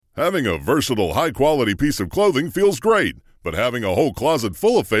Having a versatile, high-quality piece of clothing feels great, but having a whole closet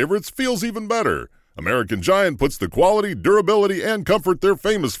full of favorites feels even better. American Giant puts the quality, durability, and comfort they're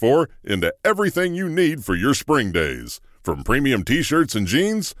famous for into everything you need for your spring days. From premium t-shirts and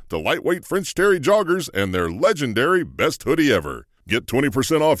jeans to lightweight French terry joggers and their legendary best hoodie ever. Get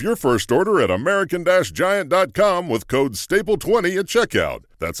 20% off your first order at American-Giant.com with code STAPLE20 at checkout.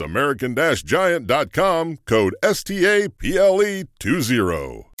 That's American-Giant.com, code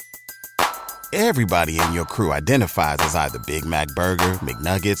STAPLE20. Everybody in your crew identifies as either Big Mac Burger,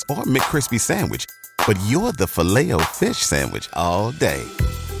 McNuggets, or McCrispy Sandwich. But you're the Filet-O-Fish Sandwich all day.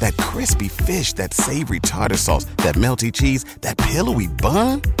 That crispy fish, that savory tartar sauce, that melty cheese, that pillowy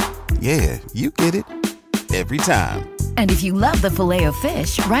bun. Yeah, you get it. Every time. And if you love the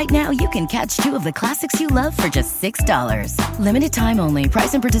Filet-O-Fish, right now you can catch two of the classics you love for just $6. Limited time only.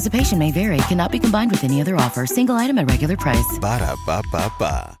 Price and participation may vary. Cannot be combined with any other offer. Single item at regular price.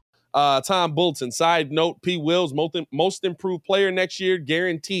 Ba-da-ba-ba-ba. Tom Bolton, side note, P. Wills, most improved player next year,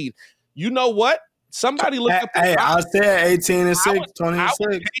 guaranteed. You know what? Somebody look up the I said 18 and 6, 20 and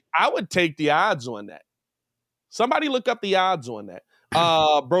 6. I would take the odds on that. Somebody look up the odds on that.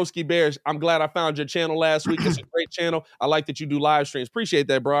 Broski Bears, I'm glad I found your channel last week. It's a great channel. I like that you do live streams. Appreciate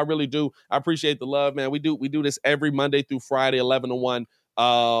that, bro. I really do. I appreciate the love, man. We do this every Monday through Friday, 11 to 1.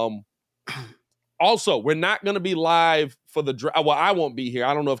 Also, we're not going to be live for the draft. Well, I won't be here.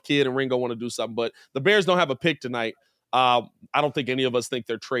 I don't know if Kid and Ringo want to do something, but the Bears don't have a pick tonight. I don't think any of us think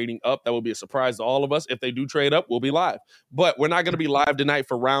they're trading up. That will be a surprise to all of us. If they do trade up, we'll be live. But we're not going to be live tonight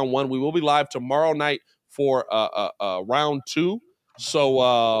for round 1. We will be live tomorrow night for round 2.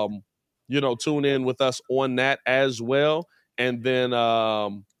 So, tune in with us on that as well. And then,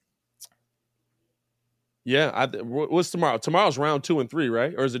 what's tomorrow? Tomorrow's round 2 and 3,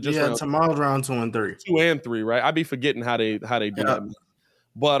 right? Or is it just tomorrow's round 2 and 3? 2 and 3, right? I be forgetting how they do that.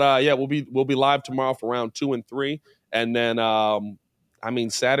 But we'll be live tomorrow for round 2 and 3, and then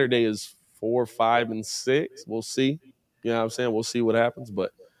Saturday is 4, 5, and 6. We'll see. You know what I'm saying? We'll see what happens.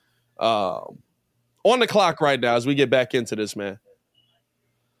 But on the clock right now as we get back into this, man.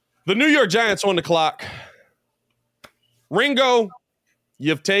 The New York Giants on the clock. Ringo,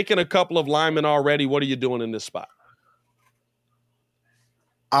 you've taken a couple of linemen already. What are you doing in this spot?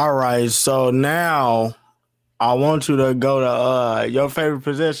 All right, so now I want you to go to your favorite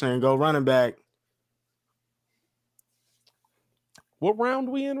position and go running back. What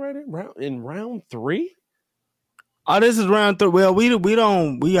round we in right now? In round 3? Oh, this is round 3. Well, we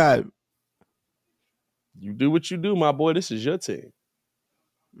got. You do what you do, my boy. This is your team.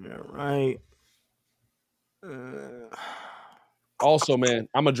 Yeah, right. Also, man,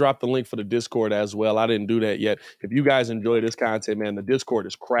 I'm going to drop the link for the Discord as well. I didn't do that yet. If you guys enjoy this content, man, the Discord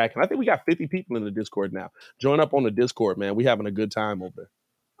is cracking. I think we got 50 people in the Discord now. Join up on the Discord, man. We having a good time over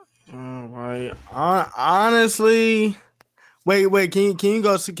there. All right. Honestly, wait. Can you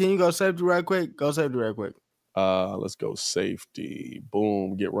go safety right quick? Go safety right quick. Let's go safety.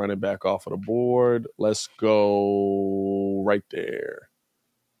 Boom. Get running back off of the board. Let's go right there.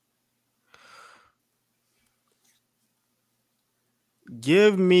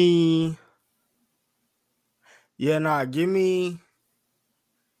 Give me. Man,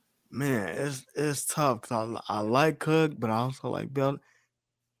 it's tough because I like Cook, but I also like Belton.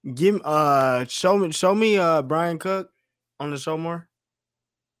 Show me Brian Cook on the show more.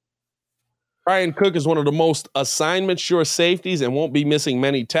 Brian Cook is one of the most assignment-sure safeties and won't be missing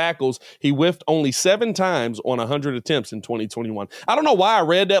many tackles. He whiffed only 7 times on 100 attempts in 2021. I don't know why I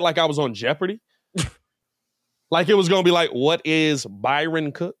read that like I was on Jeopardy. Like it was going to be like, what is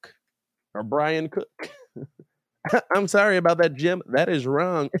Byron Cook or Brian Cook? I'm sorry about that, Jim. That is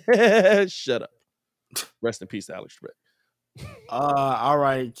wrong. Shut up. Rest in peace, Alex Trebek. All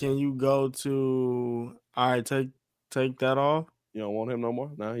right. Can you go to? All right. Take that off. You don't want him no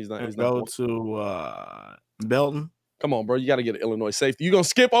more? No, he's not. Go to Belton. Come on, bro. You got to get an Illinois safety. You gonna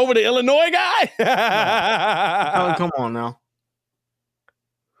skip over the Illinois guy? No. Come on now.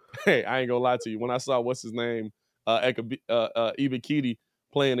 Hey, I ain't gonna lie to you. When I saw what's his name, Ibikiti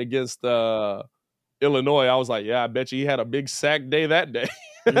playing against Illinois, I was like, yeah, I bet you he had a big sack day that day.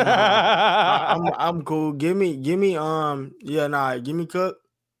 I'm cool. Give me give me Cook.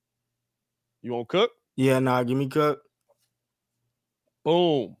 You want Cook? Yeah, give me Cook.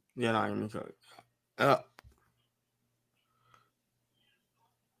 Boom. Yeah, give me Cook.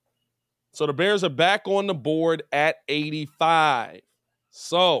 So the Bears are back on the board at 85.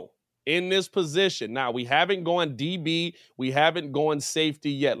 So in this position, now we haven't gone DB, we haven't gone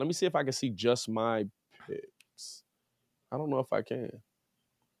safety yet. Let me see if I can see just my picks. I don't know if I can.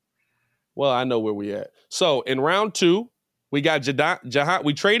 Well, I know where we at. So in round 2, We got Jahan.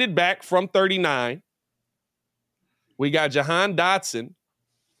 We traded back from 39. We got Jahan Dotson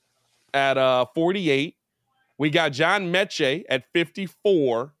at 48. We got John Mechie at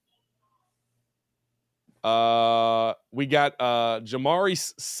 54. We got Jamari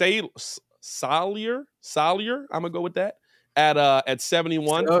Salyer. I'm gonna go with that at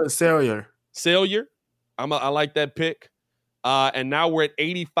 71. Salyer. I like that pick. And now we're at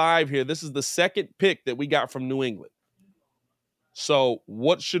 85 here. This is the second pick that we got from New England. So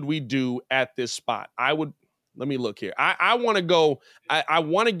what should we do at this spot? Let me look here. I want to go. I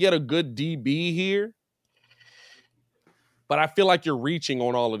want to get a good DB here, but I feel like you're reaching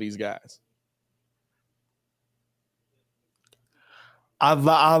on all of these guys. I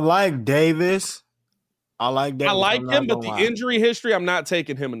like Davis. I like him, but the injury history, I'm not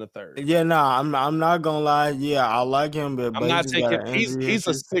taking him in the third. Yeah, no, I'm not gonna lie. Yeah, I like him, but I'm not taking. He's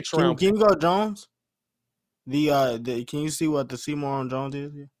a 6th round. Can you go Jones? Can you see what the Seymour on Jones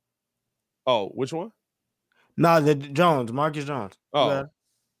is here? Oh, which one? No, the Jones, Marcus Jones. Oh.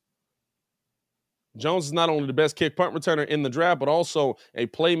 Jones is not only the best kick punt returner in the draft, but also a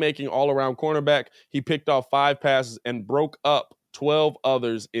playmaking all-around cornerback. He picked off 5 passes and broke up 12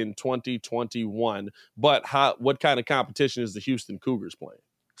 others in 2021. But what kind of competition is the Houston Cougars playing?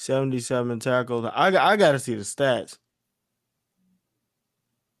 77 tackles. I got to see the stats.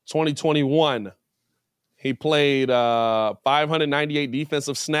 2021. He played 598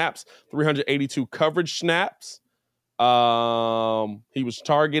 defensive snaps, 382 coverage snaps. He was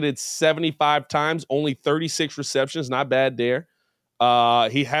targeted 75 times, only 36 receptions. Not bad there.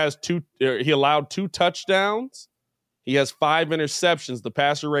 He allowed 2 touchdowns. He has 5 interceptions. The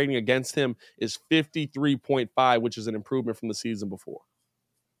passer rating against him is 53.5, which is an improvement from the season before.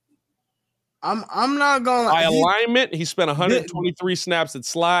 I'm not going by alignment. He spent 123 snaps at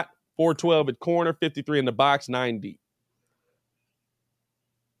slot, 412 at corner, 53 in the box, 9 deep.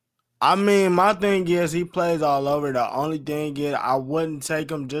 I mean, my thing is he plays all over. The only thing is I wouldn't take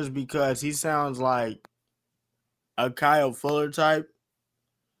him just because he sounds like a Kyle Fuller type.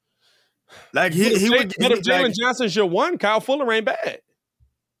 Like he would. But if Jalen Johnson's your one, Kyle Fuller ain't bad.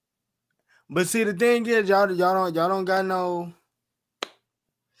 But see, the thing is, y'all don't got no.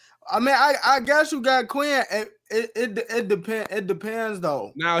 I mean, I guess you got Quinn. It depends. It depends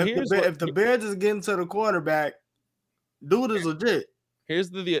though. Now if the Bears is getting to the quarterback, dude is legit. Here's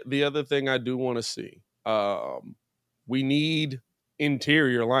the other thing I do want to see. We need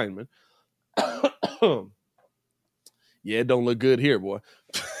interior linemen. Yeah, it don't look good here, boy.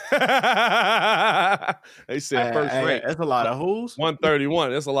 They said first rate. That's a lot of who's.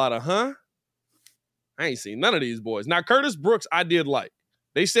 131. That's a lot of I ain't seen none of these boys. Now, Curtis Brooks, I did like.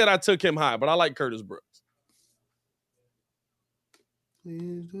 They said I took him high, but I like Curtis Brooks.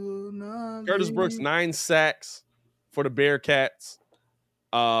 Curtis Brooks, 9 sacks for the Bearcats.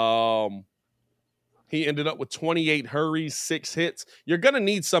 He ended up with 28 hurries, 6 hits. You're going to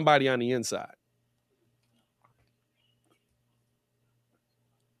need somebody on the inside.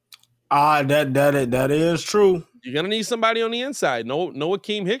 That is true. You're going to need somebody on the inside. No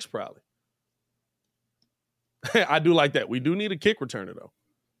Akeem Hicks probably. I do like that. We do need a kick returner, though.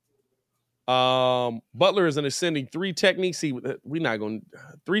 Butler is an ascending 3 technique. See, we're not going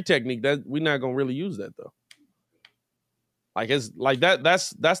 3 technique. That we're not going to really use that, though. That's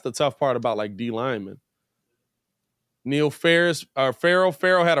the tough part about like D linemen. Neil Farrell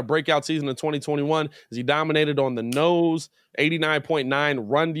had a breakout season in 2021 as he dominated on the nose, 89.9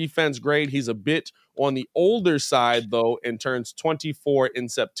 run defense grade. He's a bit on the older side though, and turns 24 in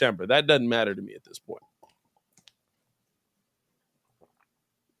September. That doesn't matter to me at this point.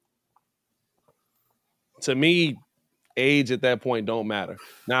 To me, age at that point don't matter.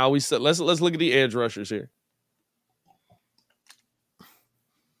 Now we said let's look at the edge rushers here.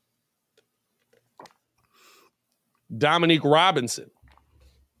 Dominique Robinson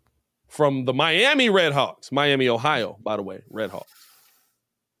from the Miami Redhawks. Miami, Ohio, by the way, Redhawks.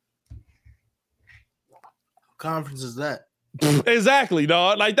 What conference is that? Exactly,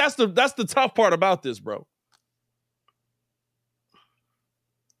 dog. Like that's the tough part about this, bro.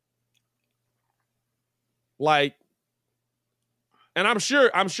 Like, and I'm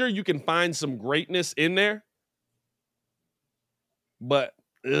sure you can find some greatness in there, but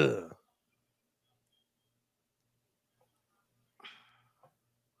ugh.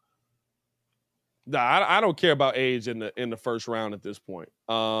 Nah, I don't care about age in the first round at this point,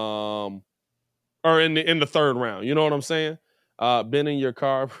 or in the third round. You know what I'm saying? Been in your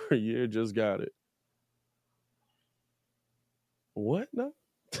car for a year, just got it. What? No.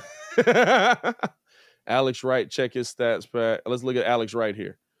 Alex Wright, check his stats. Let's look at Alex Wright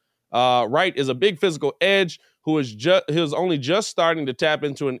here. Wright is a big physical edge who is only just starting to tap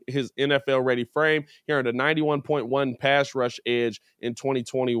into his NFL-ready frame. He earned a 91.1 pass rush edge in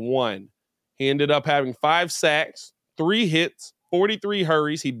 2021. He ended up having 5 sacks, 3 hits, 43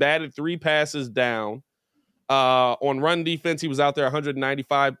 hurries. He batted 3 passes down. On run defense, he was out there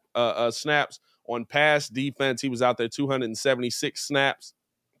 195 snaps. On pass defense, he was out there 276 snaps.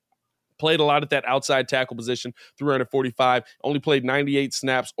 Played a lot at that outside tackle position, 345. Only played 98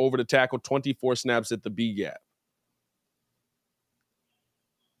 snaps over the tackle, 24 snaps at the B gap.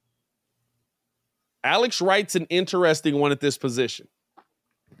 Alex Wright's an interesting one at this position.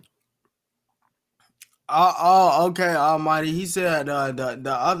 Okay, Almighty. He said the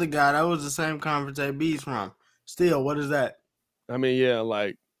other guy, that was the same conference AB's from. Still, what is that? I mean, yeah,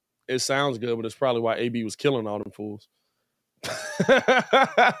 like, it sounds good, but it's probably why AB was killing all them fools.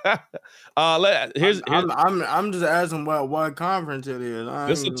 I'm just asking what conference it is.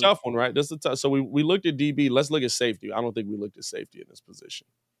 This is a tough one, right? This is tough. So we looked at DB. Let's look at safety. I don't think we looked at safety in this position.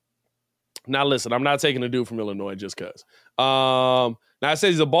 Now, listen, I'm not taking a dude from Illinois just because. Now, it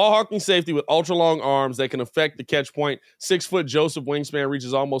says he's a ball-hawking safety with ultra-long arms that can affect the catch point. 6-foot Joseph wingspan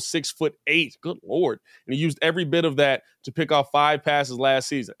reaches almost 6'8". Good Lord. And he used every bit of that to pick off 5 passes last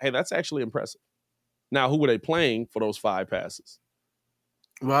season. Hey, that's actually impressive. Now, who were they playing for those 5 passes?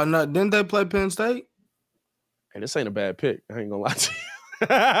 Well, no, didn't they play Penn State? Hey, this ain't a bad pick. I ain't going to lie to you.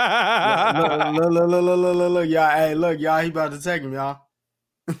 Look, y'all. Hey, look, y'all, he about to take him, y'all.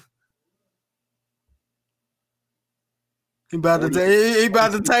 He about to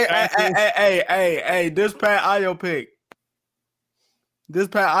take. Hey, this Pat Ayo pick. This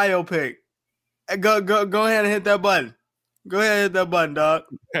Pat Ayo pick. Hey, go ahead and hit that button. Go ahead and hit that button, dog.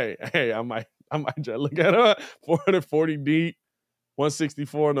 Hey, I might just look at it. 440 deep,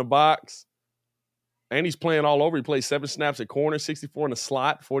 164 in the box. And he's playing all over. He plays 7 snaps at corner, 64 in the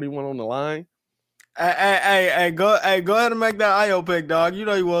slot, 41 on the line. Hey, go ahead and make that Ayo pick, dog. You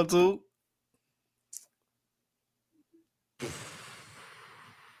know you want to.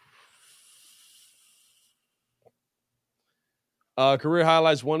 Career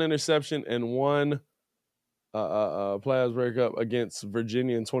highlights: 1 interception and 1 playoffs breakup against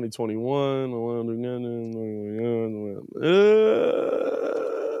Virginia in 2021.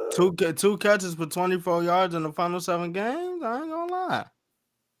 2 catches for 24 yards in the final 7 games. I ain't gonna lie.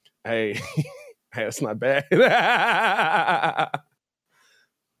 Hey, that's not bad.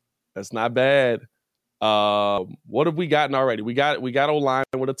 That's not bad. What have we gotten already? We got O-line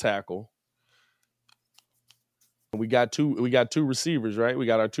with a tackle. We got two receivers, right? We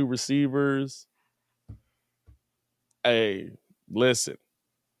got our 2 receivers. Hey, listen.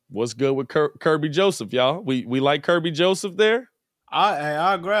 What's good with Kirby Joseph, y'all? We like Kirby Joseph there?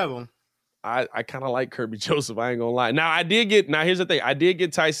 I'll grab him. I kind of like Kirby Joseph. I ain't gonna lie. Now here's the thing. I did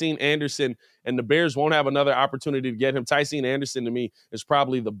get Tycene Anderson, and the Bears won't have another opportunity to get him. Tycene Anderson to me is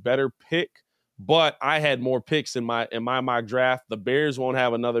probably the better pick, but I had more picks in my mock draft. The Bears won't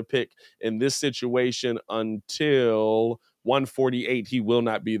have another pick in this situation until 148. He will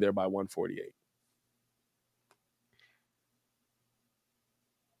not be there by 148.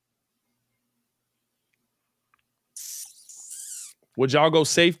 Would y'all go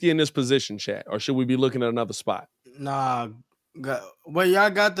safety in this position, chat, or should we be looking at another spot? Nah. Well, y'all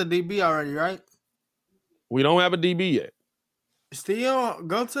got the DB already, right? We don't have a DB yet. Still,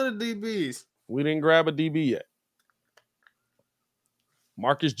 go to the DBs. We didn't grab a DB yet.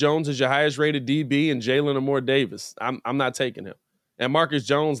 Marcus Jones is your highest rated DB, and Jalen Amore Davis. I'm not taking him. And Marcus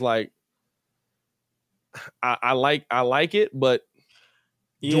Jones, like, I like it, but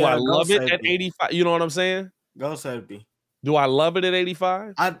do I love it at 85? You know what I'm saying? Go safety. Do I love it at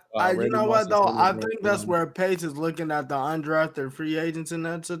 85? You know what though? I think that's where Pace is looking at the undrafted free agents in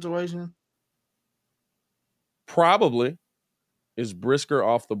that situation. Probably. Is Brisker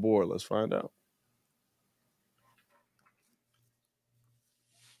off the board? Let's find out.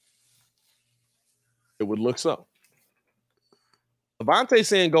 It would look so. Levante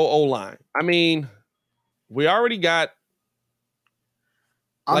saying go O-line. I mean, we already got.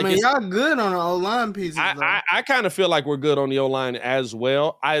 I mean, y'all good on the O-line pieces. I kind of feel like we're good on the O-line as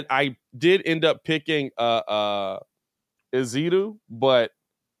well. I did end up picking Ezeudu, but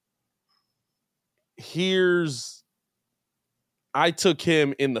I took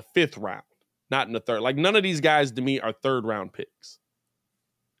him in the 5th round, not in the 3rd. Like, none of these guys to me are 3rd round picks.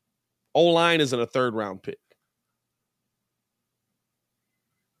 O-line isn't a 3rd round pick.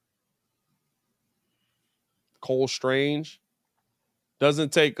 Cole Strange.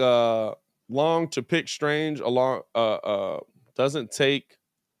 Doesn't take long to pick Strange. Doesn't take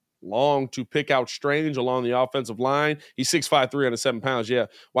long to pick out Strange along the offensive line. He's 6'5", 307 pounds. Yeah,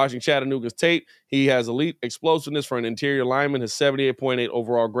 watching Chattanooga's tape, he has elite explosiveness for an interior lineman. His 78.8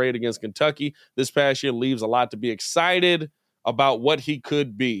 overall grade against Kentucky this past year leaves a lot to be excited about what he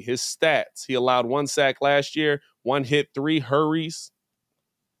could be. His stats: he allowed 1 sack last year, 1 hit, 3 hurries.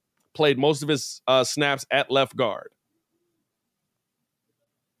 Played most of his snaps at left guard.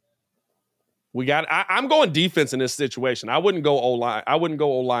 I'm going defense in this situation. I wouldn't go O-line. I wouldn't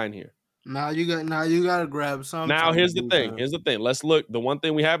go O-line here. Now you got to grab something. Now here's the thing. Let's look. The one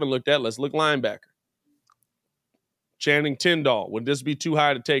thing we haven't looked at. Let's look linebacker. Channing Tindall. Would this be too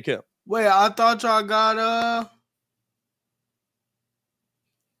high to take him? Wait, I thought y'all got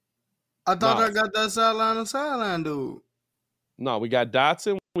I got that sideline dude. No, we got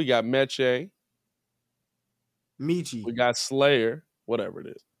Dotson. We got Michie. We got Slayer. Whatever it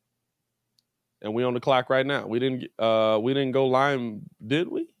is. And we on the clock right now. We didn't go line, did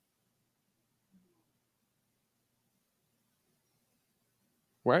we?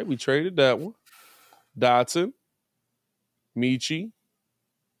 Right, we traded that one. Dotson, Michie,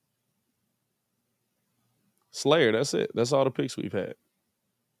 Slayer. That's it. That's all the picks we've had.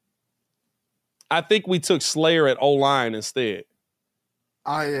 I think we took Slayer at O-line instead.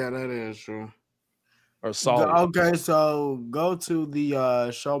 Oh yeah, that is true. Or Solid. Okay, so go to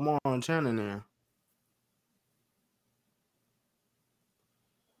the show more on Channing there.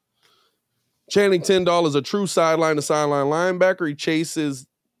 Channing Tindall is a true sideline-to-sideline linebacker.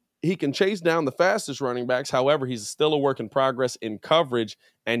 He can chase down the fastest running backs. However, he's still a work in progress in coverage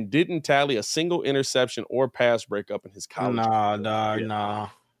and didn't tally a single interception or pass breakup in his college. Nah, dog, nah.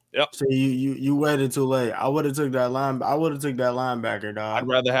 Yep. See, you waited too late. I would have took that linebacker, dog. I'd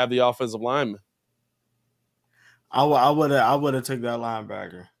rather have the offensive lineman. I would have took that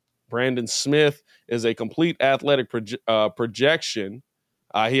linebacker. Brandon Smith is a complete athletic projection.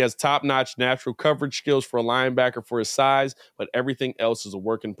 He has top-notch natural coverage skills for a linebacker for his size, but everything else is a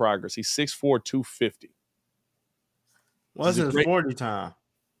work in progress. He's 6'4", 250. What's his 40 time?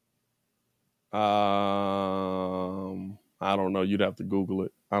 I don't know. You'd have to Google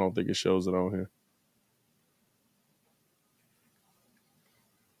it. I don't think it shows it on here.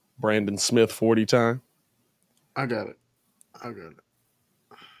 Brandon Smith 40 time. I got it.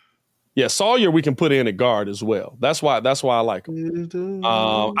 Yeah, Sawyer we can put in at guard as well. That's why I like him.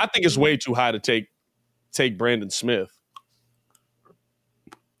 I think it's way too high to take Brandon Smith.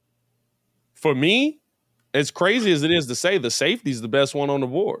 For me, as crazy as it is to say, the safety's the best one on the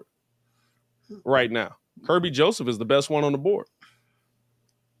board right now. Kirby Joseph is the best one on the board.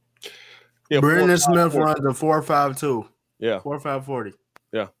 Yeah, Brandon Smith runs a 4.52. Yeah. 4.540.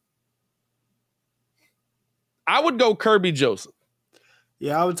 Yeah. I would go Kirby Joseph.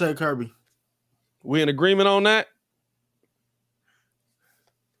 Yeah, I would take Kirby. We in agreement on that?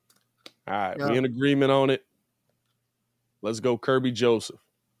 All right, we in agreement on it. Let's go Kirby Joseph.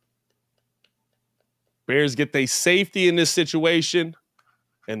 Bears get their safety in this situation,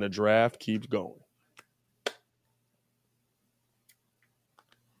 and the draft keeps going.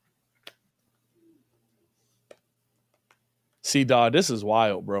 See, dog, this is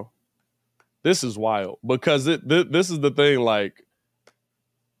wild, bro. This is wild because this is the thing, like,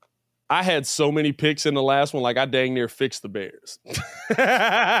 I had so many picks in the last one, like I dang near fixed the Bears.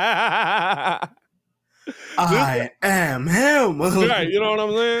 I am him. Right, you know what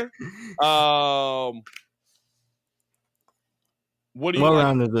I'm saying? What like?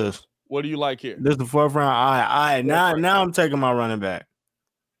 Round is this? What do you like here? This is the 4th round. Now I'm taking my running back.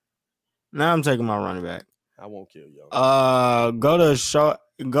 I won't kill you.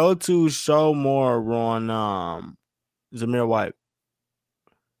 Go to show more on Zamir White.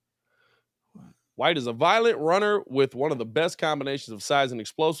 White is a violent runner with one of the best combinations of size and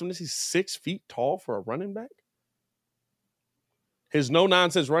explosiveness. He's 6 feet tall for a running back. His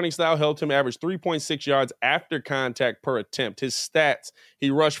no-nonsense running style helped him average 3.6 yards after contact per attempt. His stats: he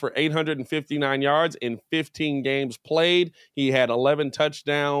rushed for 859 yards in 15 games played. He had 11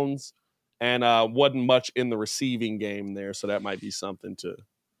 touchdowns and wasn't much in the receiving game there, so that might be something to.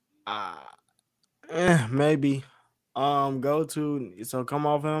 Maybe. Come off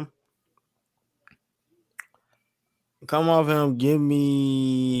him. Come off him. Give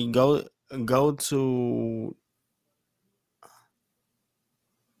me go to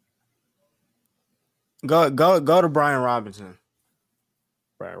Brian Robinson.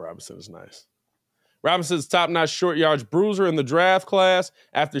 Brian Robinson is nice. Robinson's top-notch short yards bruiser in the draft class.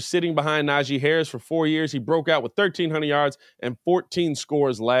 After sitting behind Najee Harris for 4 years, he broke out with 1,300 yards and 14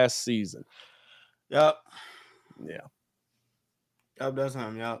 scores last season. Yep. Yeah. Yep, that's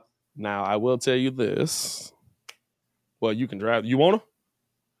him. Yep. Now, I will tell you this. Well, you can draft. You want him?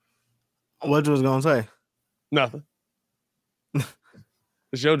 What you was gonna say? Nothing.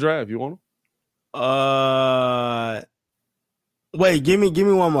 It's your drive. You want him? Wait, give me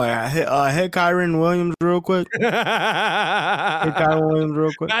one more. Hit Kyren Williams real quick. Hit Kyren Williams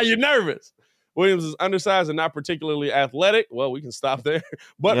real quick. Now you're nervous. Williams is undersized and not particularly athletic. Well, we can stop there.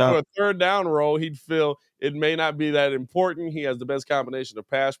 But for a third down role, he'd feel it may not be that important. He has the best combination of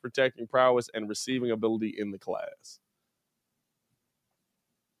pass protecting prowess and receiving ability in the class.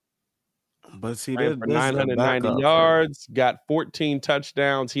 But see, for 990 yards, got 14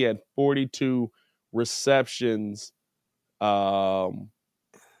 touchdowns. He had 42 receptions. He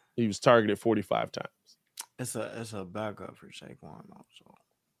was targeted 45 times. It's a backup for Saquon also.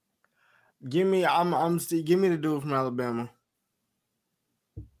 Give me the dude from Alabama.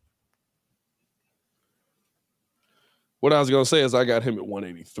 What I was gonna say is I got him at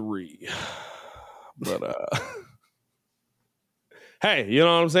 183. But hey, you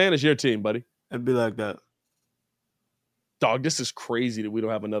know what I'm saying? It's your team, buddy. It'd be like that. Dog, this is crazy that we don't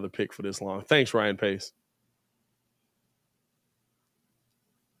have another pick for this long. Thanks, Ryan Pace.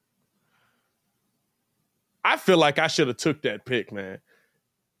 I feel like I should have took that pick, man.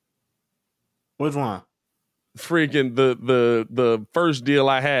 Which one? Freaking the first deal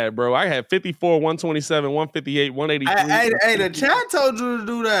I had, bro. I had 54, 127, 158, 183. Hey, the chat told you to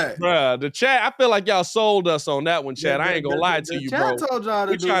do that. Bruh, the chat, I feel like y'all sold us on that one, chat. I ain't gonna lie to you, bro. Told y'all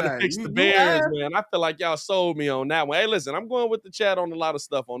to we do trying that. to fix the Bears, man. I feel like y'all sold me on that one. Hey, listen, I'm going with the chat on a lot of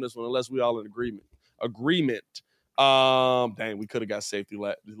stuff on this one, unless we all in agreement. Dang, we could have got safety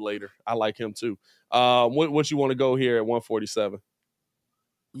later. I like him too. What you want to go here at 147?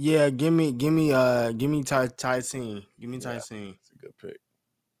 Yeah, give me Tyson. Give me Tyson. That's a good pick.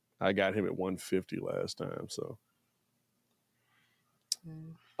 I got him at 150 last time, so.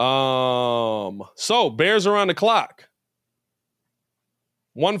 So Bears are on the clock.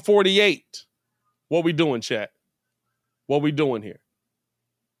 148. What we doing, chat? What we doing here?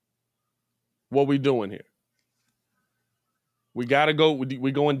 We gotta go.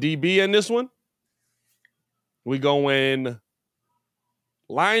 We going DB in this one. We going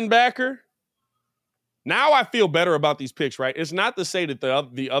linebacker. Now I feel better about these picks, right? It's not to say that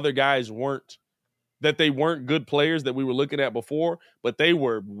the other guys weren't good players that we were looking at before, but they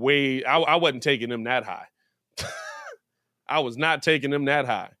were I wasn't taking them that high. I was not taking them that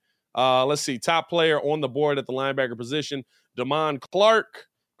high. Let's see. Top player on the board at the linebacker position, Damon Clark.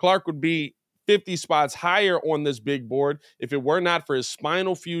 Clark would be 50 spots higher on this big board if it were not for his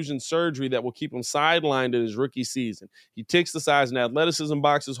spinal fusion surgery that will keep him sidelined in his rookie season. He ticks the size and athleticism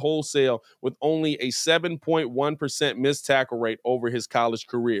boxes wholesale with only a 7.1% missed tackle rate over his college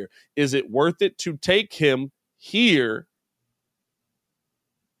career. Is it worth it to take him here,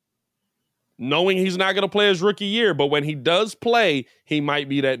 knowing he's not going to play his rookie year, but when he does play, he might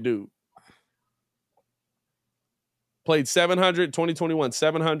be that dude? Played 2021,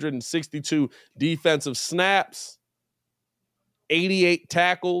 762 defensive snaps, 88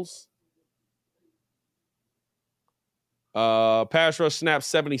 tackles, pass rush snaps,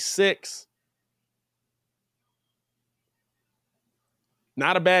 76.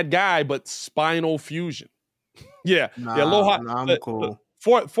 Not a bad guy, but spinal fusion. Yeah, a little high. I'm cool.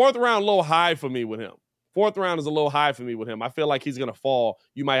 Fourth round, a little high for me with him. Fourth round is a little high for me with him. I feel like he's going to fall.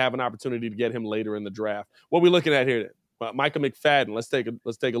 You might have an opportunity to get him later in the draft. What are we looking at here then? Micah McFadden. Let's take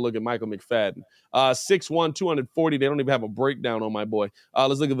a look at Michael McFadden. 6'1", 240. They don't even have a breakdown on my boy.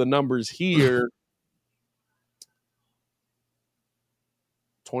 Let's look at the numbers here.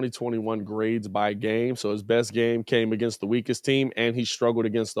 2021 grades by game. So his best game came against the weakest team, and he struggled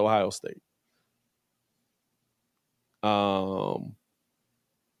against Ohio State.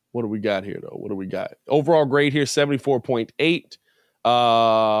 What do we got here, though? What do we got? Overall grade here, 74.8.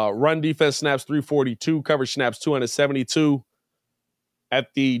 Run defense snaps, 342. Coverage snaps, 272.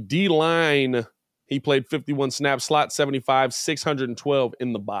 At the D-line, he played 51 snaps, slot 75, 612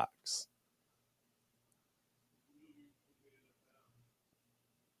 in the box.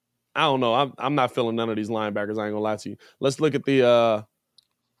 I don't know. I'm not feeling none of these linebackers. I ain't gonna lie to you. Let's look at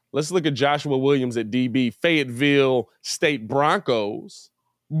Joshua Williams at DB. Fayetteville State Broncos.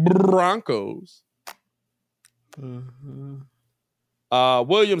 Mm-hmm.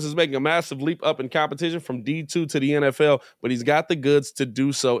 Williams is making a massive leap up in competition from D2 to the NFL, but he's got the goods to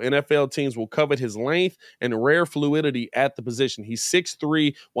do so. NFL teams will covet his length and rare fluidity at the position. He's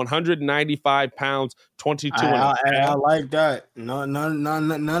 6'3", 195 pounds, 22. I like that. None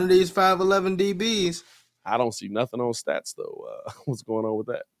of these 5'11" DBs. I don't see nothing on stats, though. What's going on with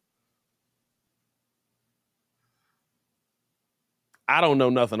that? I don't know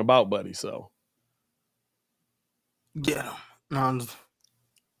nothing about Buddy, so. Get him. No,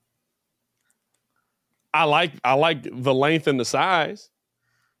 I like the length and the size.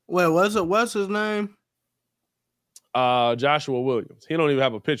 Wait, what's his name? Joshua Williams. He don't even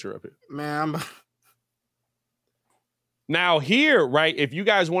have a picture up here. Man, Now here, right? If you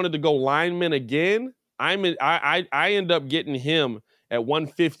guys wanted to go lineman again, I end up getting him at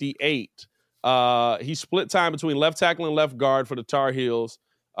 158. He split time between left tackle and left guard for the Tar Heels.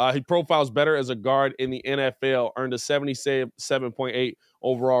 He profiles better as a guard in the NFL, earned a 77.8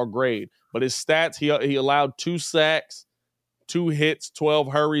 overall grade. But his stats, he allowed 2 sacks, 2 hits,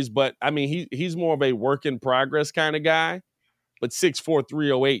 12 hurries. But, I mean, he's more of a work in progress kind of guy. But 6'4",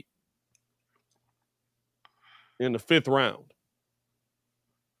 308 in the 5th round.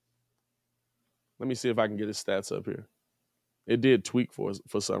 Let me see if I can get his stats up here. It did tweak for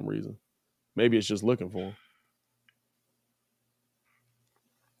some reason. Maybe it's just looking for him.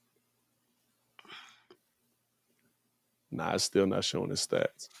 Nah, it's still not showing his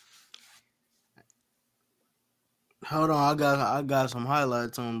stats. hold on, I got some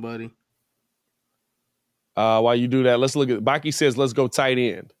highlights on, buddy. While you do that, let's look at Baki says, let's go tight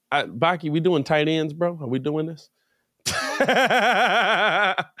end. Baki, we doing tight ends, bro? Are we doing this?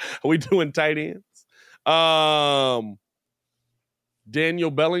 Are we doing tight ends?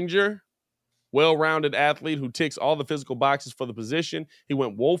 Daniel Bellinger, well-rounded athlete who ticks all the physical boxes for the position. He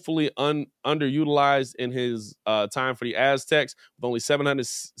went woefully underutilized in his time for the Aztecs with only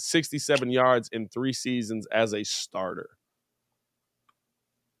 767 yards in 3 seasons as a starter.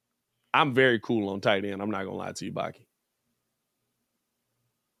 I'm very cool on tight end. I'm not going to lie to you, Baki.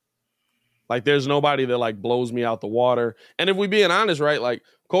 Like, there's nobody that, like, blows me out the water. And if we being honest, right, like,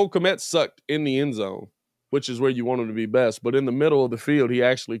 Cole Kmet sucked in the end zone, which is where you want him to be best. But in the middle of the field, he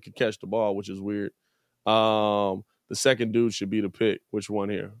actually could catch the ball, which is weird. The second dude should be the pick. Which one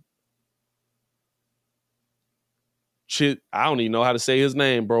here? I don't even know how to say his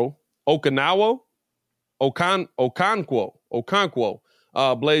name, bro. Okonkwo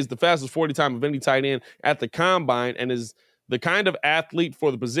blazed the fastest 40 time of any tight end at the combine and is the kind of athlete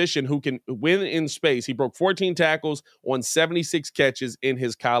for the position who can win in space. He broke 14 tackles on 76 catches in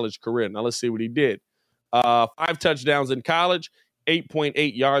his college career. Now let's see what he did. 5 touchdowns in college,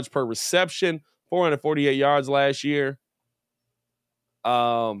 8.8 yards per reception, 448 yards last year.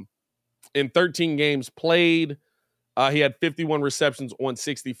 In 13 games played, he had 51 receptions on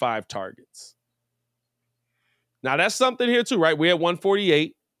 65 targets. Now, that's something here, too, right? We had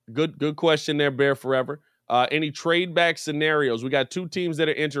 148. Good question there, Bear Forever. Any trade back scenarios? We got 2 teams that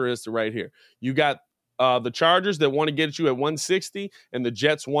are interested right here. You got the Chargers that want to get you at 160, and the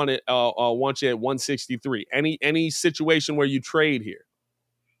Jets want you at 163. Any situation where you trade here?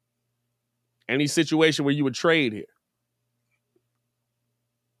 Any situation where you would trade here?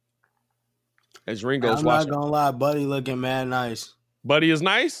 As Ringo's watching. I'm not gonna lie, Buddy looking mad nice. Buddy is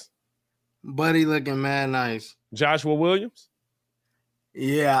nice? Buddy looking mad nice. Joshua Williams?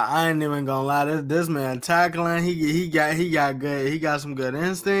 Yeah, I ain't even gonna lie. This man tackling, he got good. He got some good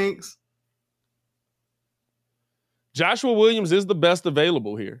instincts. Joshua Williams is the best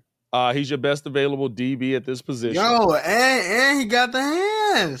available here. He's your best available DB at this position. Yo, and he got the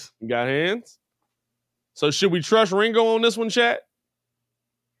hands. You got hands? So should we trust Ringo on this one, chat?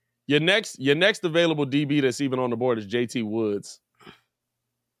 Your next available DB that's even on the board is JT Woods.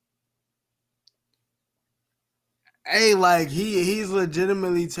 Hey, like he's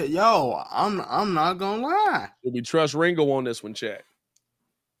legitimately I'm not gonna lie. Should we trust Ringo on this one, chat?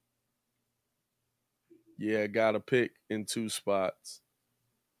 Yeah, got a pick in 2 spots.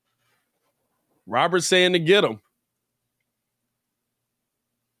 Robert's saying to get him.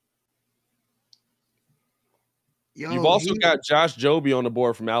 You've also got Josh Jobe on the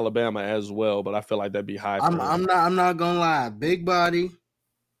board from Alabama as well, but I feel like that'd be high. I'm not gonna lie. Big body.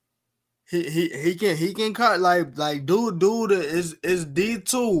 He can cut like dude is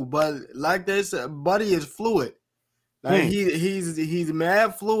D2, but like they said, Buddy is fluid. Like he's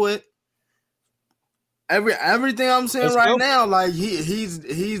mad fluid. Everything I'm saying now, like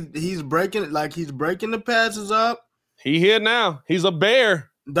he's breaking it, like he's breaking the passes up. He here now. He's a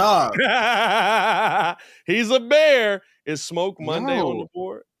bear. Dog. He's a bear. Is Smoke Monday on the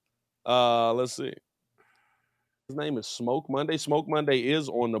board? Let's see. His name is Smoke Monday. Smoke Monday is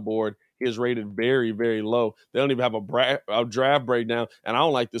on the board. He is rated very, very low. They don't even have a draft breakdown, and I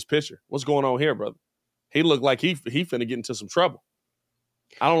don't like this picture. What's going on here, brother? He looked like he finna get into some trouble.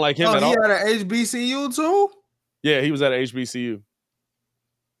 I don't like him at all. He had an HBCU too? Yeah, he was at a HBCU.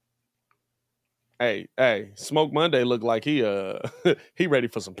 Hey, Smoke Monday looked like he ready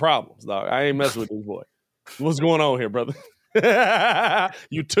for some problems, dog. I ain't messing with this boy. What's going on here, brother?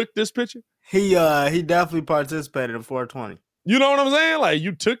 You took this picture? He definitely participated in 420. You know what I'm saying? Like,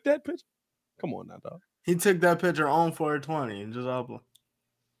 you took that picture? Come on now, dog. He took that picture on 420 and just upload.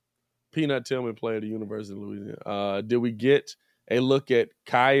 Peanut Tillman played at the University of Louisiana. Did we get a look at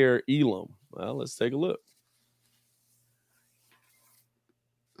Kyer Elam? Well, let's take a look.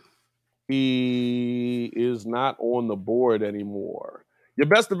 He is not on the board anymore. Your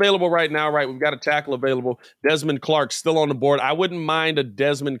best available right now, right? We've got a tackle available. Desmond Clark still on the board. I wouldn't mind a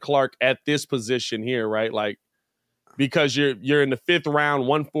Desmond Clark at this position here, right? Like, because you're in the 5th round,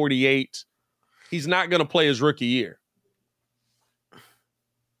 148. He's not going to play his rookie year.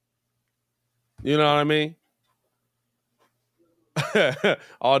 You know what I mean?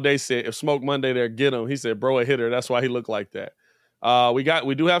 All day said, if Smoke Monday there, get him. He said, bro, a hitter. That's why he looked like that.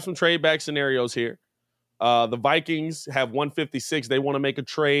 We do have some trade back scenarios here. The Vikings have 156. They want to make a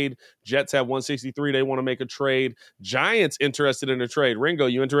trade. Jets have 163. They want to make a trade. Giants interested in a trade. Ringo,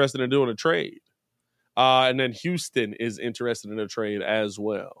 you interested in doing a trade? And then Houston is interested in a trade as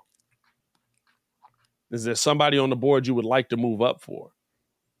well. Is there somebody on the board you would like to move up for?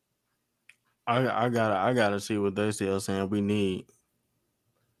 I gotta see what they still saying we need.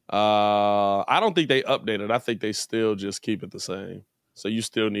 I don't think they updated. I think they still just keep it the same. So you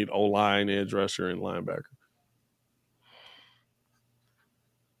still need O-line, edge rusher, and linebacker.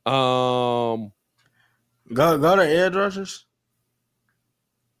 Go to edge rushers.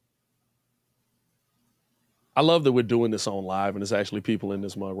 I love that we're doing this on live and there's actually people in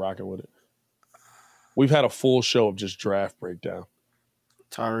this mug rocking with it. We've had a full show of just draft breakdown.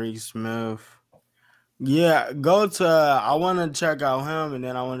 Tyreke Smith. Yeah, go to I want to check out him, and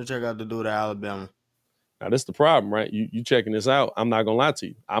then I want to check out the dude at Alabama. Now, this is the problem, right? You checking this out. I'm not going to lie to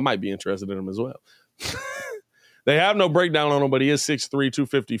you. I might be interested in him as well. They have no breakdown on him, but he is 6'3",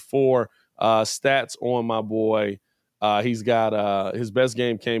 254. Stats on my boy. He's got his best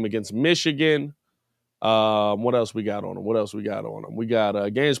game came against Michigan. What else we got on him? We got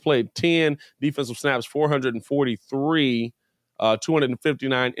games played 10, defensive snaps 443,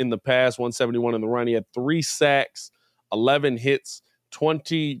 259 in the pass, 171 in the run. He had 3 sacks, 11 hits,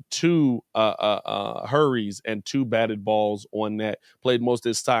 22 hurries, and 2 batted balls on that. Played most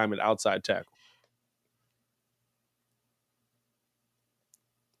of his time at outside tackle.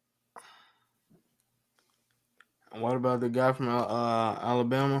 What about the guy from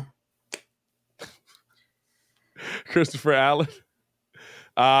Alabama? Christopher Allen.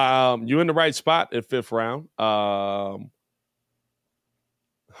 You in the right spot at 5th round.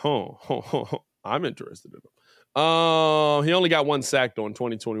 I'm interested in him. He only got 1 sack on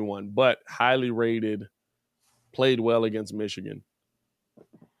 2021, but highly rated, played well against Michigan.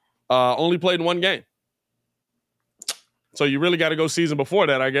 Only played in 1 game. So you really got to go season before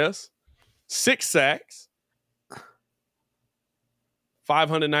that, I guess. 6 sacks,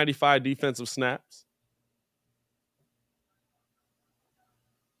 595 defensive snaps.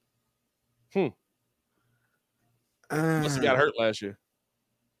 Must have got hurt last year.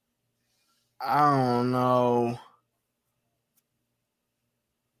 I don't know.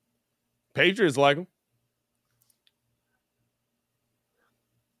 Patriots like him.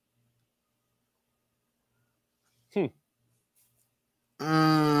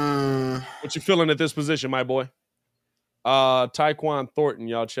 What you feeling at this position, my boy? Tyquan Thornton,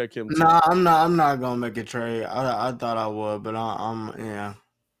 y'all check him too. Nah, I'm not gonna make a trade. I thought I would, but I'm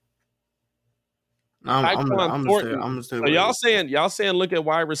Thornton. So y'all saying look at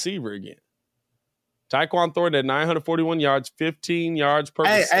wide receiver again. Tyquan Thornton at 941 yards, 15 yards per.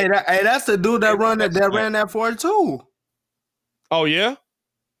 Hey, that's the dude that ran that 4.2. Oh yeah.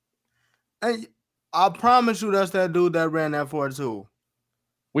 Hey, I promise you, that's that dude that ran that 4.2.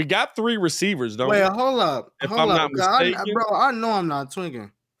 We got 3 receivers, don't we? Wait, hold up. If I'm not mistaken, bro, I know I'm not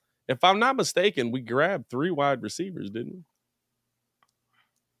twinking. If I'm not mistaken, we grabbed 3 wide receivers, didn't we?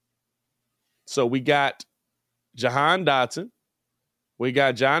 So we got Jahan Dotson. We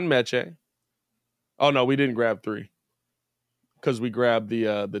got John Mechie. Oh, no, we didn't grab 3 because we grabbed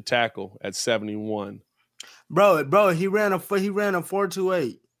the tackle at 71. Bro, he ran a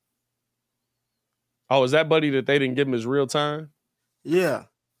 4.28. Oh, is that buddy that they didn't give him his real time? Yeah.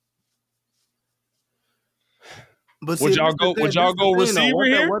 But would y'all go receiver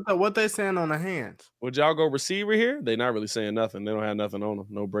here? What they saying on the hands? Would y'all go receiver here? They're not really saying nothing. They don't have nothing on them.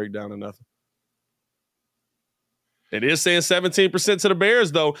 No breakdown or nothing. It is saying 17% to the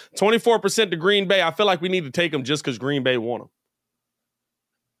Bears, though. 24% to Green Bay. I feel like we need to take them just because Green Bay want them.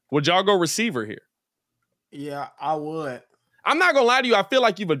 Would y'all go receiver here? Yeah, I would. I'm not gonna lie to you. I feel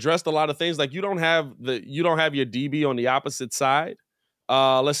like you've addressed a lot of things. Like you don't have your DB on the opposite side.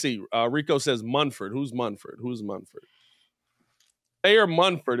 Let's see. Rico says Munford. Who's Munford? Thayer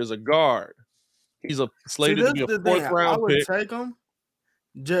Munford is a guard. He's slated to be a 4th round pick. I would take him.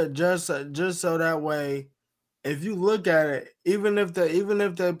 just so that way, if you look at it, even if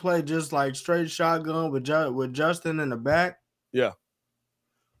they play just like straight shotgun with Justin in the back, Yeah.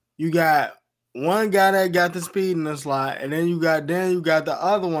 you got one guy that got the speed in the slot, and then you got the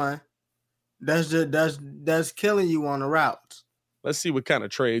other one that's killing you on the routes. Let's see what kind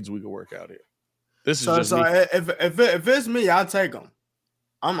of trades we can work out here. This is So just me. if it's me, I'll take them.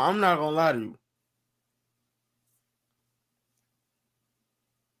 I'm not gonna lie to you.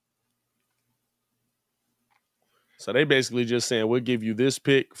 So they basically just saying we'll give you this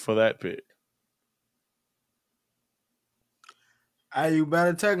pick for that pick. Hey, you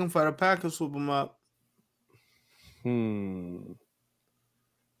better take them for the Packers swoop them up.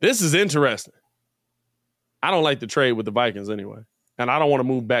 This is interesting. I don't like the trade with the Vikings anyway. And I don't want to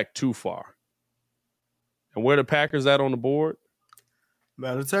move back too far. And where the Packers at on the board?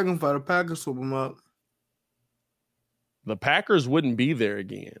 Better take them for the Packers swoop them up. The Packers wouldn't be there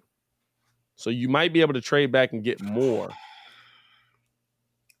again. So you might be able to trade back and get more.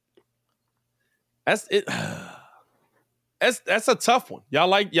 That's it. That's a tough one. Y'all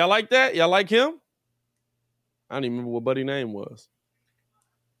like that? Y'all like him? I don't even remember what Buddy's name was.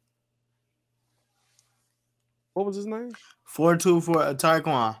 What was his name? 4-2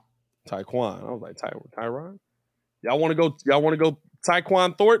 Taekwon. Taekwon. I was like Tyron. Y'all want to go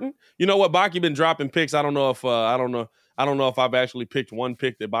Tyquan Thornton? You know what? Baki been dropping picks. I don't know if I've actually picked one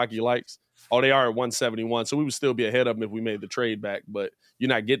pick that Baki likes. Oh, they are at 171, so we would still be ahead of them if we made the trade back, but you're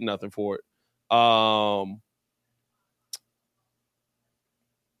not getting nothing for it.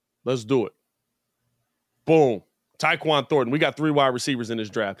 Let's do it. Boom. Tyquan Thornton. We got 3 wide receivers in this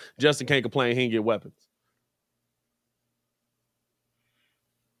draft. Justin can't complain. He can get weapons.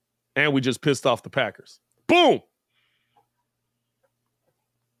 And we just pissed off the Packers. Boom.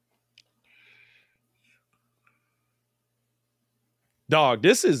 Dog,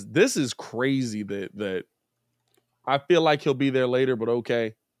 this is crazy that I feel like he'll be there later, but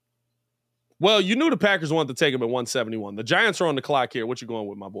okay. Well, you knew the Packers wanted to take him at 171. The Giants are on the clock here. What you going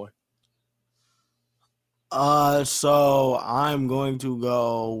with, my boy? So I'm going to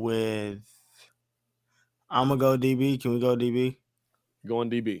go DB. Can we go DB? Going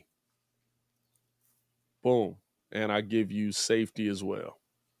DB. Boom. And I give you safety as well.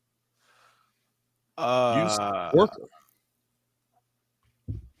 Worker.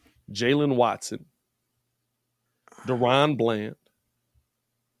 Jalen Watson. Deron Bland.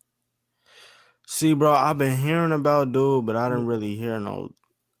 See, bro, I've been hearing about dude, but I didn't really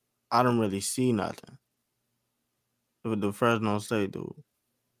see nothing with the Fresno State dude.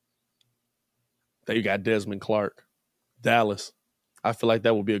 There you got Desmond Clark. Dallas. I feel like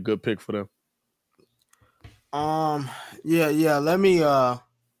that would be a good pick for them. Yeah. Let me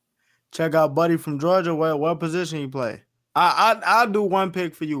check out Buddy from Georgia. What position he play? I'll do one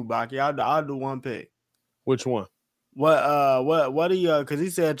pick for you, Baki. I'll do one pick. Which one? What do you? Because he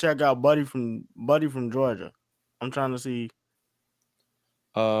said check out Buddy from Georgia. I'm trying to see.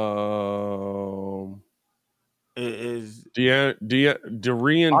 Is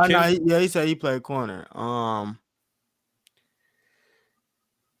Darian? Oh, no, he said he played corner.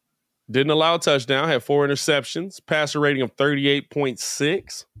 Didn't allow a touchdown. Had 4 interceptions. Passer rating of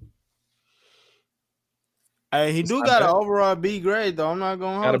 38.6. Hey, he got an overall B grade though. I'm not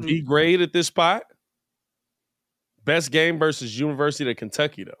going to hold you. Got a B grade at this spot. Best game versus University of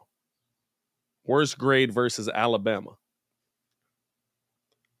Kentucky though. Worst grade versus Alabama.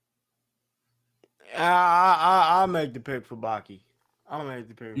 I'll make the pick for Baki. I'll make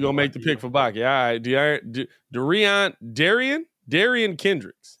the pick. You gonna make the pick for Baki? All right. Darian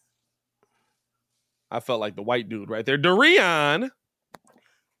Kendricks. I felt like the white dude right there. Darian.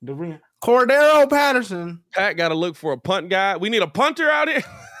 Cordero Patterson. Pat got to look for a punt guy. We need a punter out here.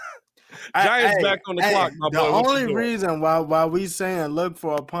 Giants back on the clock, my boy. The only reason why we saying look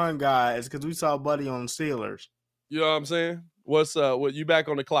for a punt guy is because we saw Buddy on the Steelers. You know what I'm saying? What's what you back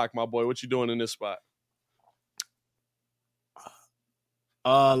on the clock, my boy? What you doing in this spot?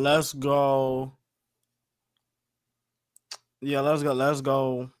 Let's go. Yeah, let's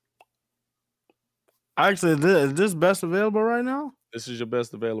go. Actually, is this best available right now? This is your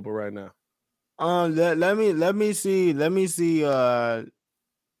best available right now. Let me see.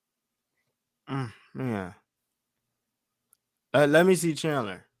 Man. Let me see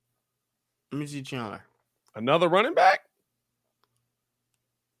Chandler. Another running back?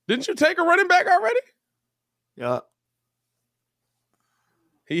 Didn't you take a running back already? Yeah.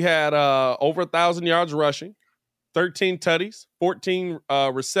 He had over 1,000 yards rushing, 13 tutties, 14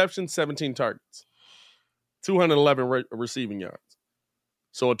 receptions, 17 targets, 211 receiving yards.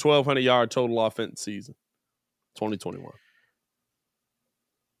 So a 1,200-yard total offense season, 2021.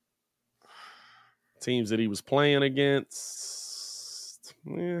 Teams that he was playing against.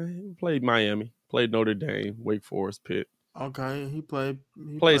 He played Miami, played Notre Dame, Wake Forest, Pitt. Okay, he played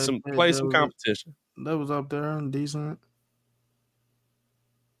some competition. That was up there and decent.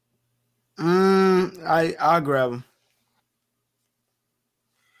 I'll grab him.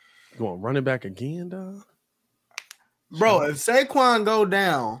 Going running back again, dog? Bro, if Saquon go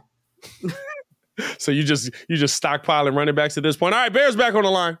down. So you just stockpiling running backs at this point. All right, Bears back on the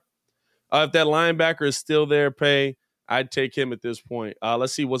line. If that linebacker is still there, I'd take him at this point.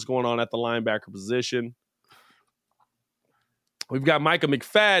 Let's see what's going on at the linebacker position. We've got Micah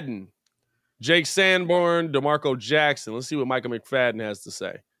McFadden, Jake Sanborn, DeMarco Jackson. Let's see what Micah McFadden has to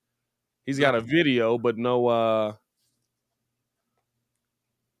say. He's got a video, but no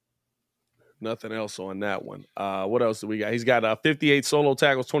nothing else on that one. What else do we got? He's got 58 solo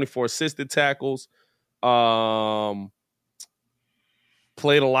tackles, 24 assisted tackles. Played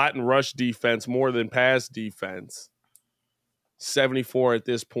a lot in rush defense, more than pass defense. 74 at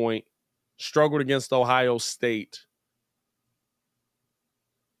this point. Struggled against Ohio State.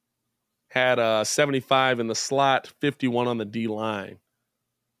 Had 75 in the slot, 51 on the D-line.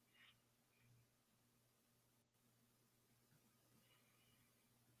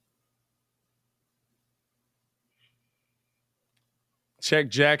 Check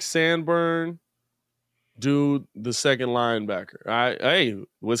Jack Sanborn. Dude, the second linebacker. Hey,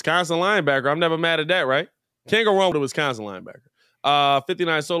 Wisconsin linebacker. I'm never mad at that, right? Can't go wrong with a Wisconsin linebacker.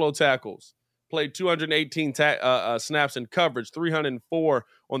 59 solo tackles. Played 218 snaps in coverage. 304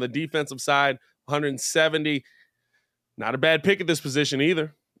 on the defensive side. 170. Not a bad pick at this position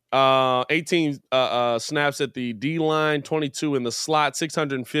either. 18 snaps at the D-line. 22 in the slot.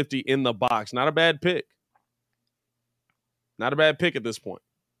 650 in the box. Not a bad pick. Not a bad pick at this point.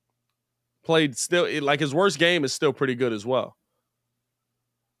 Played still, like his worst game is still pretty good as well.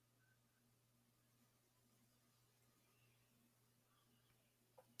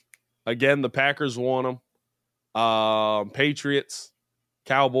 Again, the Packers want him. Patriots,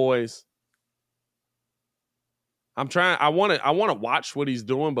 Cowboys. I want to watch what he's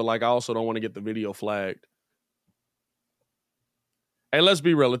doing, but like I also don't want to get the video flagged. Hey, let's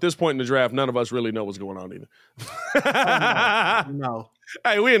be real. At this point in the draft, none of us really know what's going on either. No.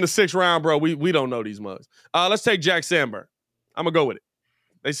 Hey, we in the 6th round, bro. We don't know these mugs. Let's take Jack Sanborn. I'm going to go with it.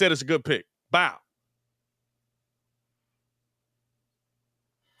 They said it's a good pick. Bow.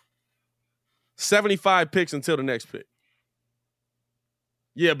 75 picks until the next pick.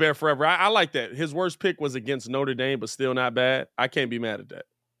 Yeah, Bear Forever. I like that. His worst pick was against Notre Dame, but still not bad. I can't be mad at that.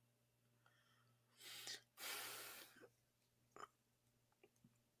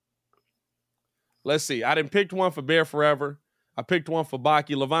 Let's see. I didn't pick one for Bear Forever. I picked one for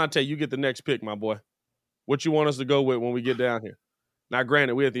Baki. Levante, you get the next pick, my boy. What you want us to go with when we get down here? Now,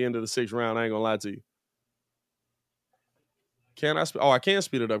 granted, we're at the end of the 6th round. I ain't going to lie to you. Can I? I can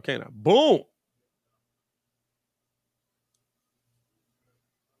speed it up, can't I? Boom.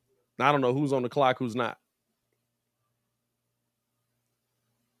 Now, I don't know who's on the clock, who's not.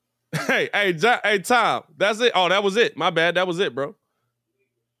 Hey, Tom. That's it. Oh, that was it. My bad. That was it, bro.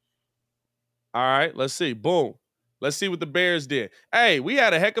 All right, let's see. Boom. Let's see what the Bears did. Hey, we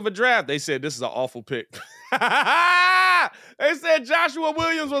had a heck of a draft. They said this is an awful pick. They said Joshua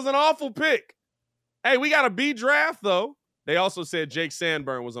Williams was an awful pick. Hey, we got a B draft, though. They also said Jake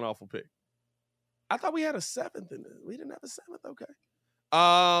Sanborn was an awful pick. I thought we had a 7th in it. We didn't have a 7th. Okay.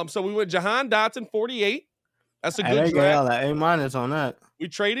 So we went Jahan Dotson, 48. That's a good draft. They got A- on that. We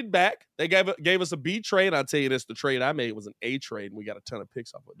traded back. They gave us a B trade. I'll tell you this, the trade I made was an A trade, and we got a ton of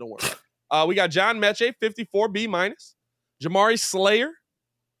picks off of it. Don't worry. We got John Mechie, 54, B-. Jamari Slayer,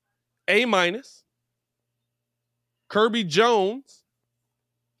 A-. Kirby Jones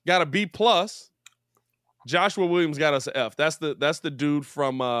got a B+. Joshua Williams got us an F. That's the dude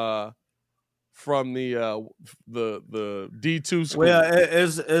from the D2 school. Well,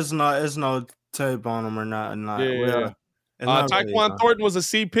 it's no tape on him or not. Yeah. Tyquan Thornton was a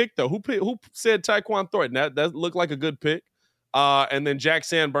C pick though. Who said Tyquan Thornton? That looked like a good pick. And then Jack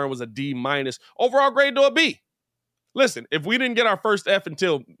Sanborn was a D-. Overall grade to a B. Listen, if we didn't get our first F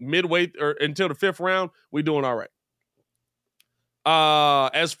until midway or until the 5th round, we doing all right.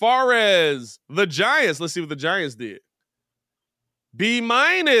 As far as the Giants, let's see what the Giants did. B-.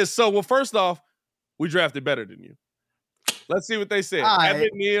 So, well, first off, we drafted better than you. Let's see what they said.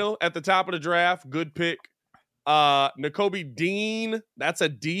 Evan Neal at the top of the draft, good pick. Nakobe Dean, that's a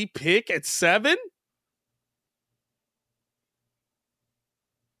D pick at 7.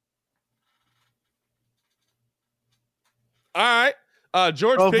 All right.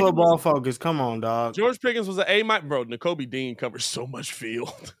 George Pickens. Football focus. Come on, dog. George Pickens was an A-. Bro, Nakobe Dean covers so much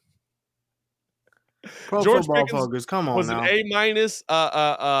field. Pro George Football Pickens Focus. Come on was now. an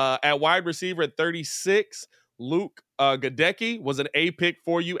A- at wide receiver at 36. Luke Gadecki was an A pick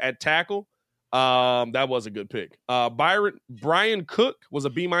for you at tackle. That was a good pick. Brian Cook was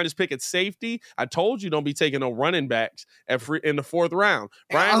a B- pick at safety. I told you don't be taking no running backs in the fourth round.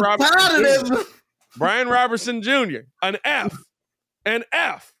 Brian Robertson Jr. An F.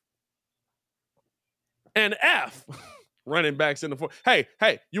 Running backs in the fourth. Hey,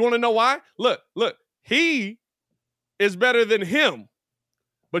 you want to know why? Look. He is better than him.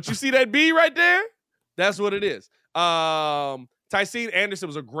 But you see that B right there? That's what it is. Tycene Anderson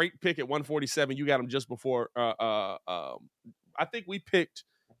was a great pick at 147. You got him just before. I think we picked.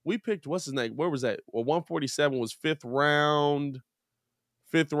 What's his name? Where was that? Well, 147 was fifth round.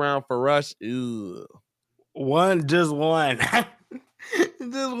 Fifth round for us. Ew. Just one. Just one.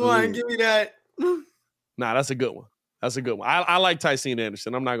 Ew. Give me that. Nah, that's a good one. I like Tycene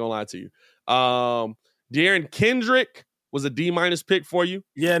Anderson. I'm not gonna lie to you. De'Aaron Kendrick was a D- pick for you.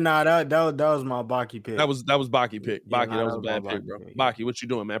 Yeah, that was my Baki pick. That was Baki pick. Baki, that was a bad pick, bro. Baki, what you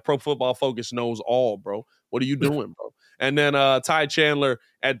doing, man? Pro Football Focus knows all, bro. What are you doing, bro? And then Ty Chandler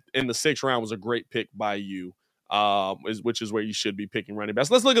in the 6th round was a great pick by you, which is where you should be picking running backs.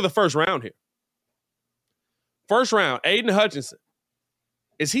 Let's look at the first round here. First round, Aiden Hutchinson.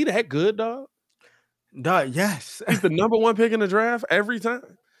 Is he that good, dog? Yes. He's the number 1 pick in the draft every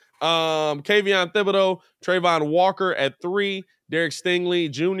time. Kayvon Thibodeau, Trayvon Walker at 3, Derek Stingley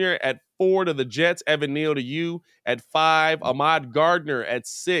Jr. at 4 to the Jets, Evan Neal to you at 5, Ahmad Gardner at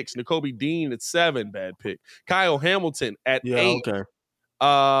 6, Nakobe Dean at 7, bad pick, Kyle Hamilton at 8, okay.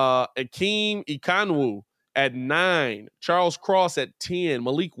 Akeem Ikanwu at 9, Charles Cross at 10,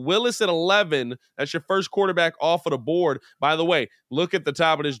 Malik Willis at 11. That's your first quarterback off of the board. By the way, look at the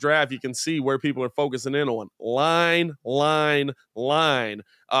top of this draft. You can see where people are focusing in on. Line.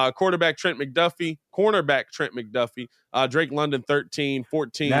 Cornerback Trent McDuffie, Drake London 13,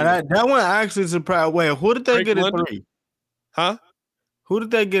 14. Now that one actually surprised. Wait, who did they Drake get at London? 3? Huh? Who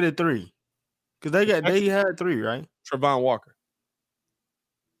did they get at 3? Because they had 3, right? Trayvon Walker.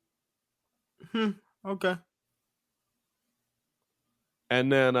 Okay.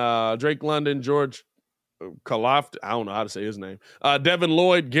 And then Drake London, George Kaloft, I don't know how to say his name. Devin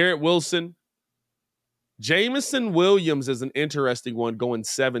Lloyd, Garrett Wilson. Jameson Williams is an interesting one going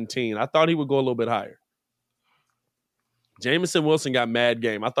 17. I thought he would go a little bit higher. Jameson Wilson got mad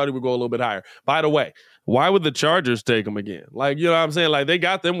game. I thought he would go a little bit higher. By the way, why would the Chargers take him again? Like, you know what I'm saying? Like, they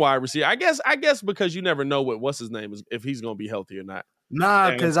got them wide receiver. I guess because you never know what's his name is, if he's going to be healthy or not.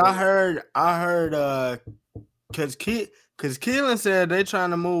 Nah, because I heard because Keelan said they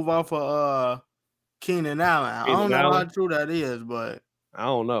trying to move off of Keenan Allen. I don't know how true that is, but I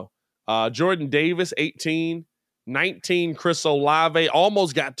don't know. Jordan Davis, 18, 19, Chris Olave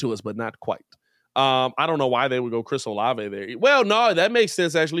almost got to us, but not quite. I don't know why they would go Chris Olave there. Well, no, that makes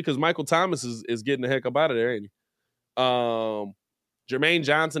sense actually because Michael Thomas is getting the heck up out of there, ain't he? Jermaine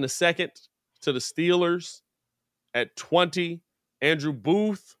Johnson, the 2nd to the Steelers at 20. Andrew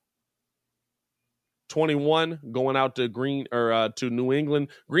Booth, 21, going out to to New England.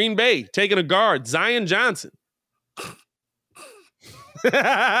 Green Bay taking a guard, Zion Johnson.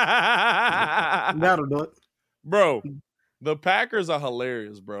 That'll do it, bro. The Packers are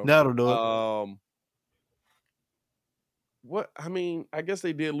hilarious, bro. That'll do it. I guess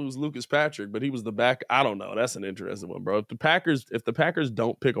they did lose Lucas Patrick, but he was the back. I don't know. That's an interesting one, bro. If the Packers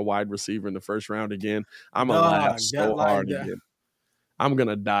don't pick a wide receiver in the first round again, I'm gonna laugh so hard again. I'm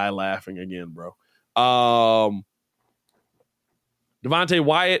gonna die laughing again, bro. Devontae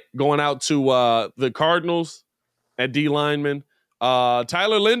Wyatt going out to the Cardinals at D lineman.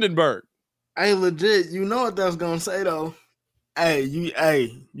 Tyler Lindenberg. Hey, legit, you know what that's gonna say though.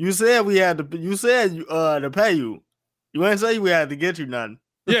 You said we had to. You said to pay you. You ain't say we had to get you nothing.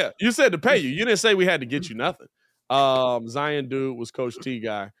 Yeah, you said to pay you. You didn't say we had to get you nothing. Zion dude was Coach T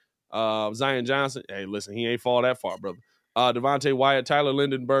guy. Zion Johnson. Hey, listen, he ain't fall that far, brother. Devontae Wyatt, Tyler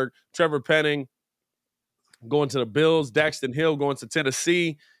Lindenberg, Trevor Penning going to the Bills, Daxton Hill going to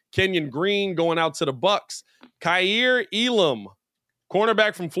Tennessee, Kenyon Green going out to the Bucks, Kaiir Elam,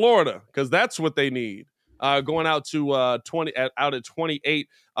 cornerback from Florida, because that's what they need. Going out to out at 28.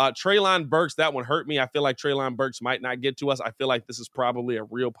 Treylon Burks, that one hurt me. I feel like Treylon Burks might not get to us. I feel like this is probably a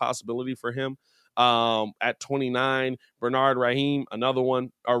real possibility for him. At 29, Bernard Raheem, another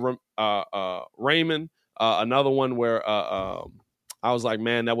one. Raymond, another one where I was like,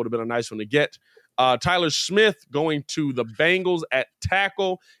 man, that would have been a nice one to get. Tyler Smith going to the Bengals at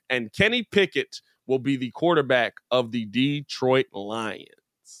tackle, and Kenny Pickett will be the quarterback of the Detroit Lions.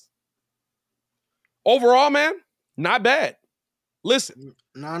 Overall, man, not bad. Listen,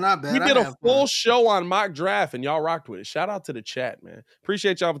 No, not bad. We I did a had full fun. show on mock draft, and y'all rocked with it. Shout out to the chat, man.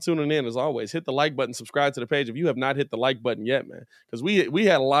 Appreciate y'all for tuning in as always. Hit the like button, subscribe to the page if you have not hit the like button yet, man. Because we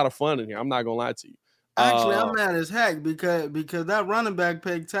had a lot of fun in here. I'm not gonna lie to you. Actually, I'm mad as heck because that running back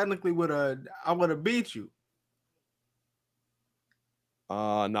pick technically I would have beat you.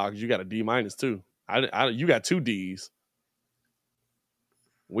 No, because you got a D- too. You got 2 Ds.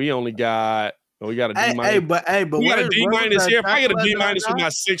 We only got we got a D-. But we got a D- here. If I get a D- for my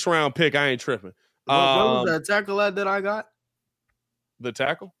 6th round pick, I ain't tripping. What was that tackle that I got? The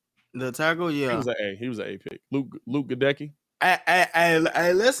tackle? The tackle, yeah. He was an A. He was an A pick. Luke Gadecki.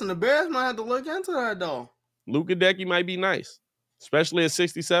 Hey, listen, the Bears might have to look into that though. Luke Gadecki might be nice, especially at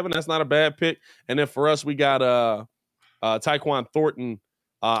 67. That's not a bad pick. And then for us, we got Tyquan Thornton.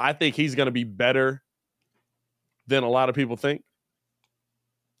 I think he's going to be better than a lot of people think.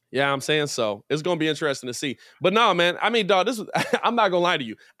 Yeah, I'm saying so. It's going to be interesting to see. But no, man, I mean, dog, I'm not going to lie to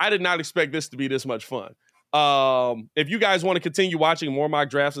you. I did not expect this to be this much fun. If you guys want to continue watching more mock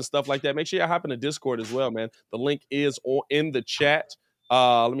drafts and stuff like that, make sure you hop in the Discord as well, man. The link is in the chat.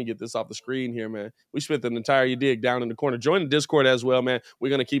 Let me get this off the screen here, man. We spent the entire You Dig down in the corner. Join the Discord as well, man. We're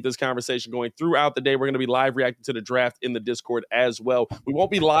going to keep this conversation going throughout the day. We're going to be live reacting to the draft in the Discord as well. We won't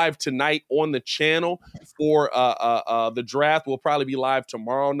be live tonight on the channel for the draft. We'll probably be live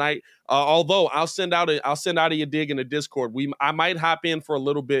tomorrow night. Although I'll send out a You Dig in the Discord. I might hop in for a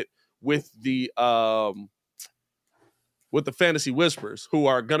little bit with the Fantasy Whispers, who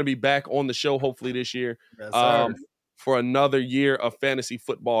are going to be back on the show hopefully this year. Yes, for another year of fantasy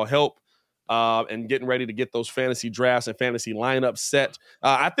football help and getting ready to get those fantasy drafts and fantasy lineups set.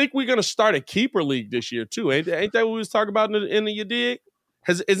 I think we're going to start a keeper league this year too. Ain't that what we was talking about in the You Dig?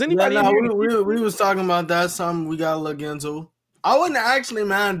 Is anybody? Yeah, we was talking about that. Something we got to look into. I wouldn't actually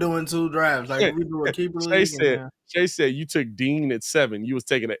mind doing 2 drafts. Like we do a keeper league. Shay said you took Dean at 7. You was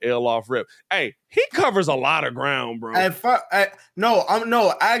taking an L off rip. Hey, he covers a lot of ground, bro. Actually,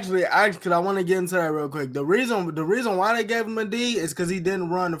 because I want to get into that real quick. The reason why they gave him a D is because he didn't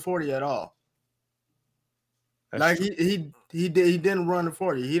run the 40 at all. That's true. He didn't run the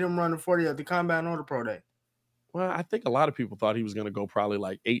 40. He didn't run the 40 at the combine or the pro day. Well, I think a lot of people thought he was going to go probably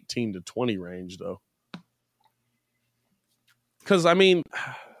like 18 to 20 range though. Because I mean.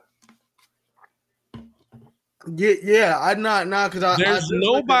 Yeah, I'm not because there's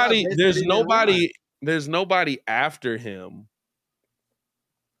nobody after him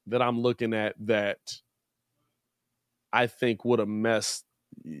that I'm looking at that I think would have messed.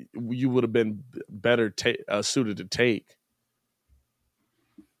 You would have been better suited to take.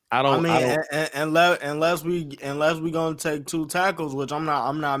 Unless we gonna take 2 tackles, which I'm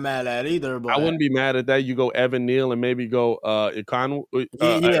not mad at either. But I wouldn't be mad at that. You go Evan Neal and maybe go Ikonu.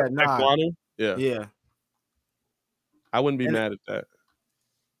 Yeah. I wouldn't be mad at that.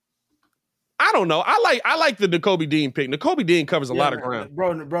 I don't know. I like the Nakobe Dean pick. Nakobe Dean covers a lot of ground.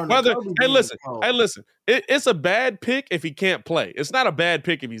 Bro, listen. It's a bad pick if he can't play. It's not a bad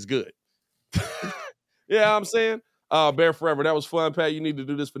pick if he's good. Yeah, I'm saying. Bear Forever. That was fun, Pat. You need to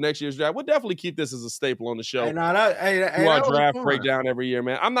do this for next year's draft. We'll definitely keep this as a staple on the show. Our draft breakdown every year,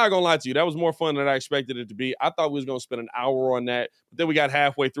 man. I'm not going to lie to you. That was more fun than I expected it to be. I thought we was going to spend an hour on that, but then we got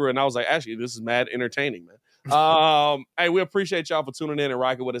halfway through and I was like, actually, this is mad entertaining, man. Hey, we appreciate y'all for tuning in and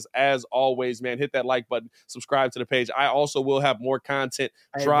rocking with us as always, man. Hit that like button, subscribe to the page. I also will have more content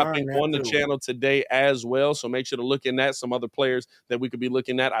dropping on the channel today as well, so make sure to look in at some other players that we could be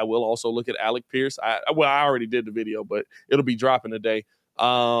looking at. I will also look at Alec Pierce. I already did the video, but it'll be dropping today.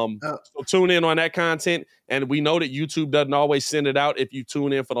 So tune in on that content, and we know that YouTube doesn't always send it out if you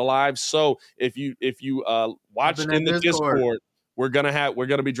tune in for the live. So if you watch in the Discord, we're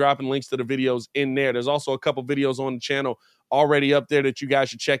gonna be dropping links to the videos in there. There's also a couple videos on the channel already up there that you guys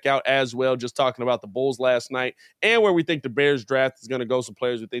should check out as well. Just talking about the Bulls last night and where we think the Bears draft is gonna go. Some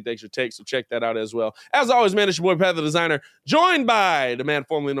players we think they should take. So check that out as well. As always, man, it's your boy Pat the Designer, joined by the man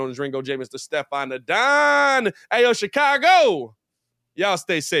formerly known as Ringo J, Mr. Stefan the Don. Hey, yo, Chicago. Y'all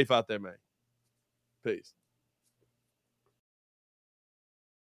stay safe out there, man. Peace.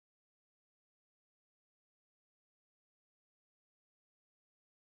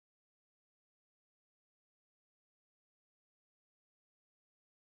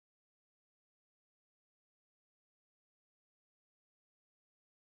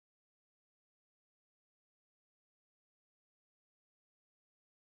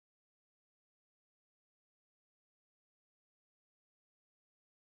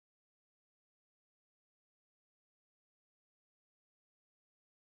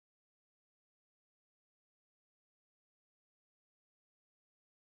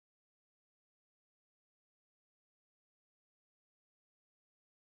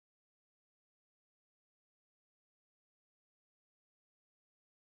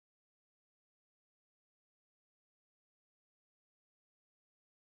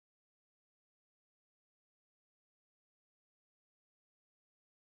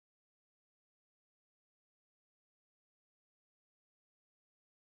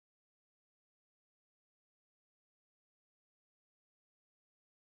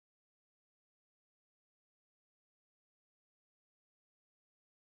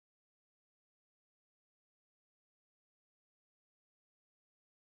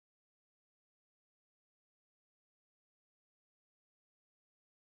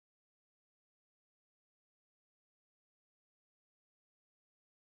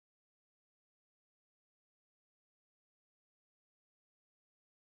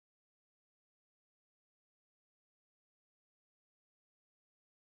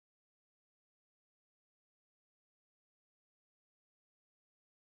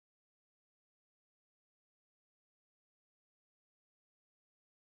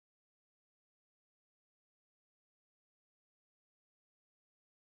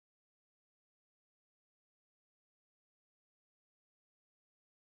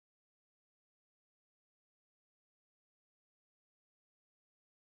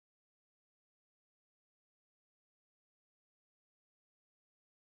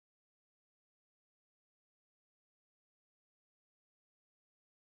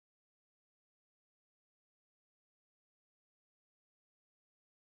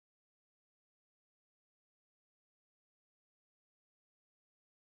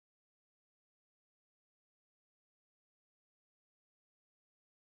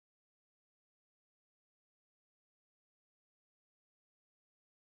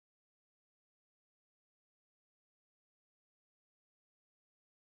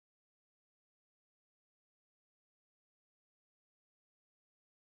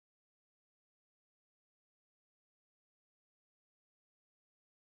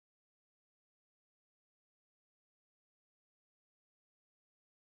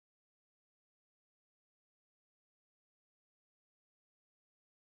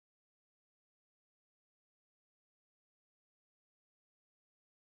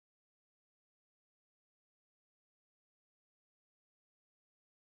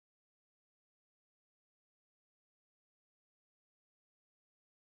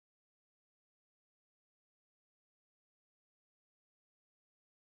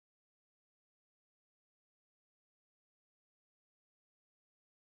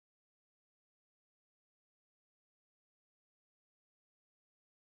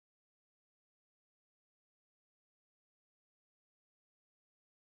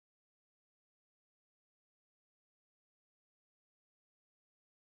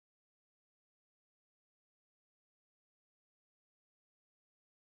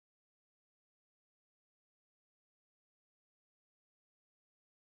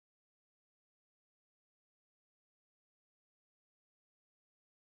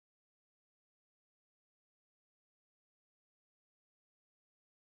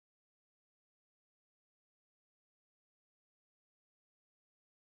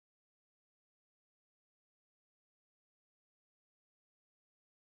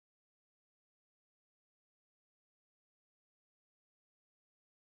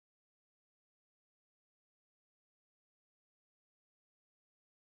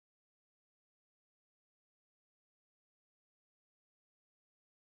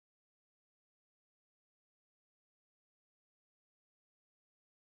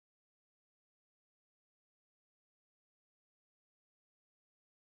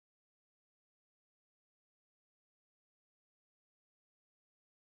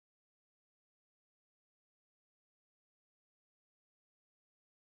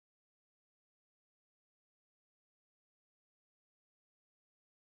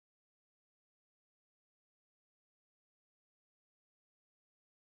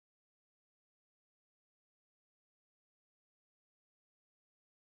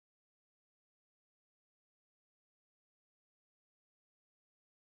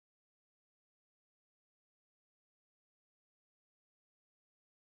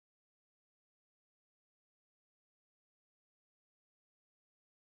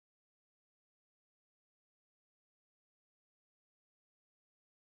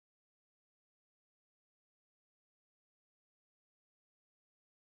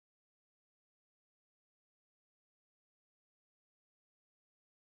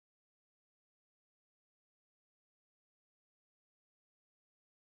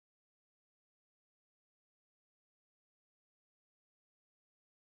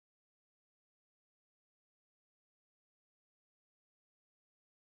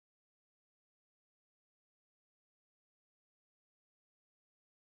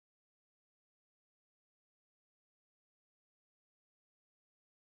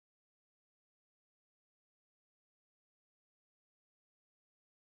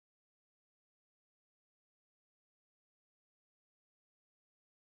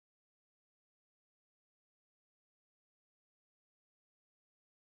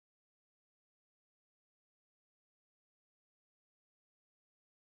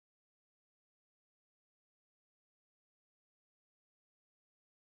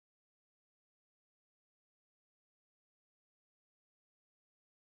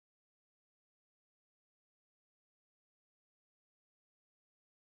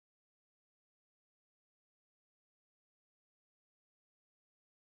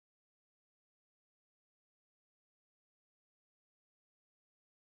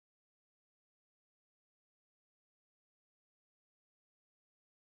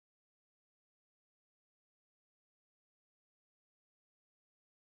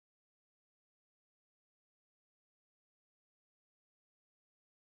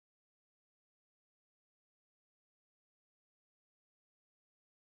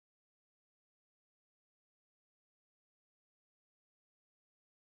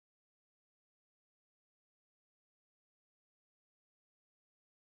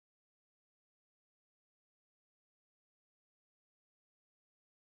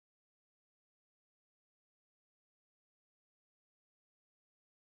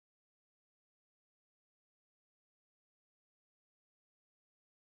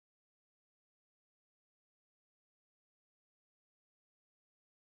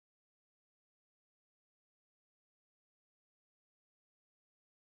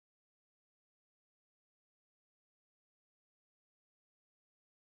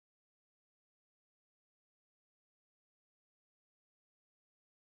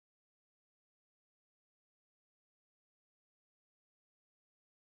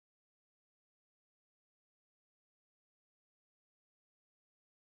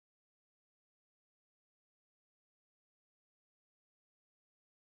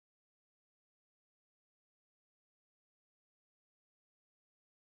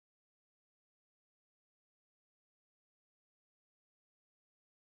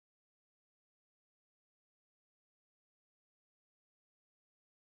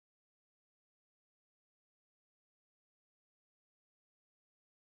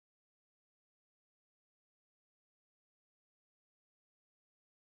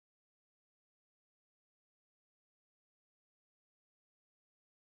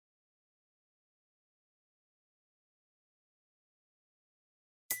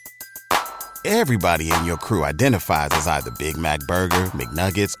 Everybody in your crew identifies as either Big Mac Burger,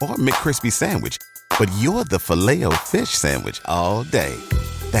 McNuggets, or McCrispy Sandwich. But you're the Filet-O-Fish Sandwich all day.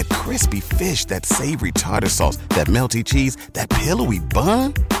 That crispy fish, that savory tartar sauce, that melty cheese, that pillowy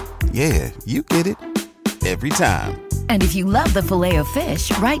bun. Yeah, you get it. Every time. And if you love the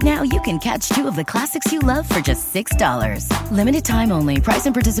Filet-O-Fish, right now you can catch 2 of the classics you love for just $6. Limited time only. Price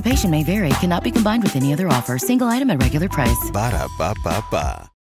and participation may vary. Cannot be combined with any other offer. Single item at regular price. Ba-da-ba-ba-ba.